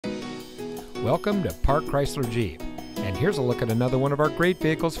Welcome to Park Chrysler Jeep, and here's a look at another one of our great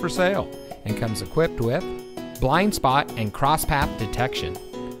vehicles for sale, and comes equipped with blind spot and cross path detection,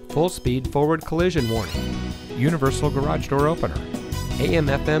 full speed forward collision warning, universal garage door opener,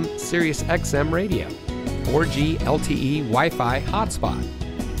 AM/FM Sirius XM radio, 4G LTE Wi-Fi hotspot,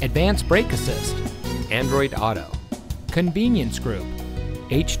 advanced brake assist, Android Auto, convenience group,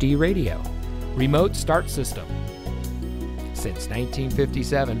 HD radio, remote start system. Since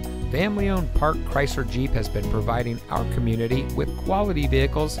 1957, family-owned Park Chrysler Jeep has been providing our community with quality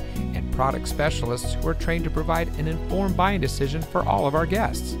vehicles and product specialists who are trained to provide an informed buying decision for all of our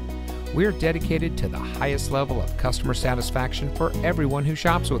guests. We are dedicated to the highest level of customer satisfaction for everyone who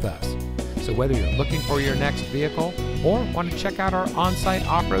shops with us. So whether you're looking for your next vehicle or want to check out our on-site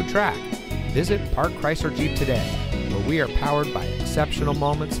off-road track, visit Park Chrysler Jeep today, where we are powered by exceptional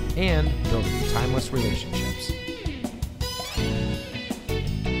moments and building timeless relationships.